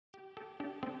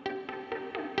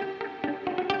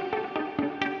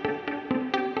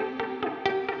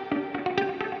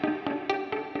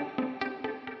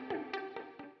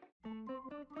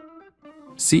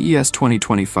CES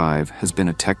 2025 has been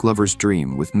a tech lover's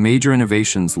dream, with major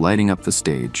innovations lighting up the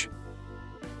stage.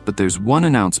 But there's one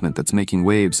announcement that's making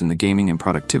waves in the gaming and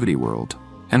productivity world: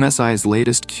 MSI's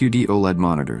latest QD-OLED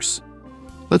monitors.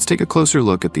 Let's take a closer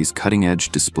look at these cutting-edge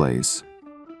displays.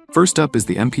 First up is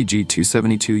the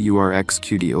MPG-272URX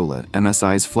QD-OLED,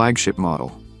 MSI's flagship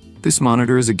model. This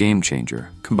monitor is a game-changer,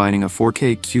 combining a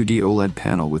 4K QD-OLED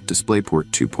panel with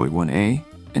DisplayPort 2.1a,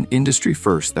 an industry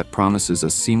first that promises a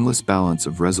seamless balance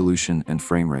of resolution and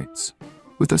frame rates.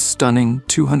 With a stunning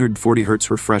 240Hz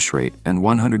refresh rate and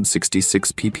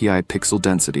 166 ppi pixel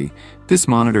density, this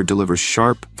monitor delivers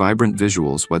sharp, vibrant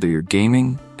visuals whether you're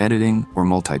gaming, editing, or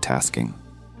multitasking.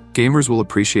 Gamers will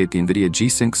appreciate the NVIDIA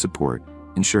G-SYNC support,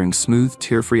 ensuring smooth,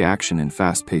 tear-free action in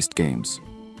fast-paced games.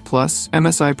 Plus,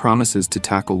 MSI promises to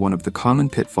tackle one of the common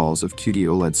pitfalls of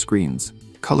QD-OLED screens: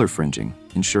 color fringing,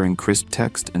 ensuring crisp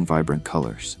text and vibrant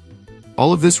colors.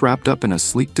 All of this wrapped up in a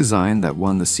sleek design that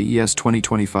won the CES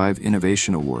 2025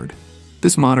 Innovation Award.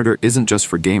 This monitor isn't just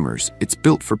for gamers, it's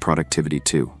built for productivity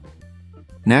too.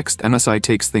 Next, MSI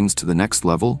takes things to the next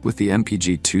level with the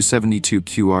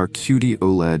MPG-272QR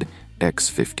QD-OLED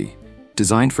X50.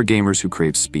 Designed for gamers who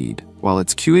crave speed. While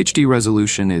its QHD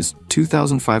resolution is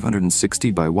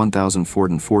 2560 by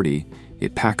 1440,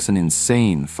 it packs an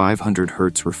insane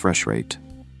 500Hz refresh rate.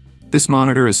 This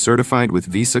monitor is certified with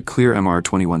VISA Clear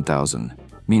MR21000,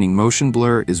 meaning motion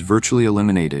blur is virtually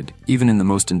eliminated even in the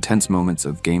most intense moments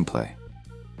of gameplay.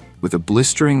 With a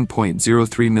blistering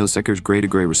 0.03 milliseconds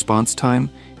gray-to-gray response time,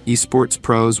 Esports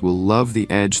pros will love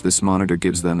the edge this monitor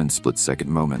gives them in split-second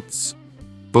moments.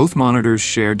 Both monitors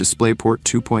share DisplayPort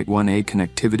 2.1a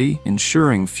connectivity,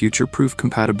 ensuring future-proof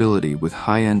compatibility with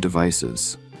high-end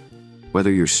devices.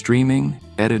 Whether you're streaming,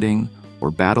 editing, or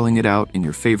battling it out in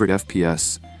your favorite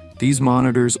FPS, these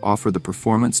monitors offer the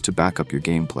performance to back up your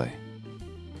gameplay.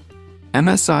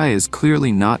 MSI is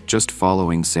clearly not just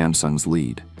following Samsung's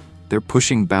lead. They're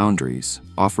pushing boundaries,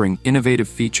 offering innovative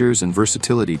features and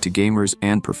versatility to gamers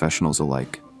and professionals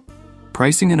alike.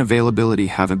 Pricing and availability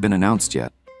haven't been announced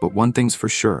yet, but one thing's for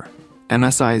sure: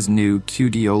 MSI's new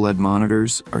QD-OLED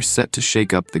monitors are set to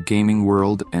shake up the gaming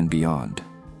world and beyond.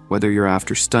 Whether you're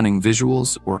after stunning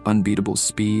visuals or unbeatable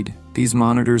speed, these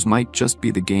monitors might just be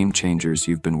the game changers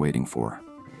you've been waiting for.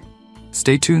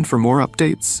 Stay tuned for more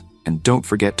updates, and don't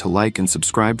forget to like and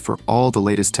subscribe for all the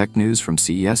latest tech news from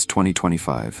CES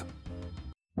 2025.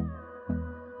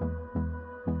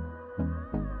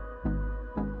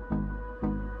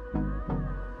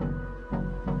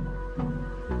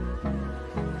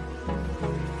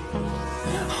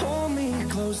 Hold me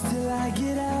close till I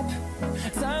get up.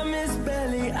 Time is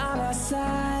barely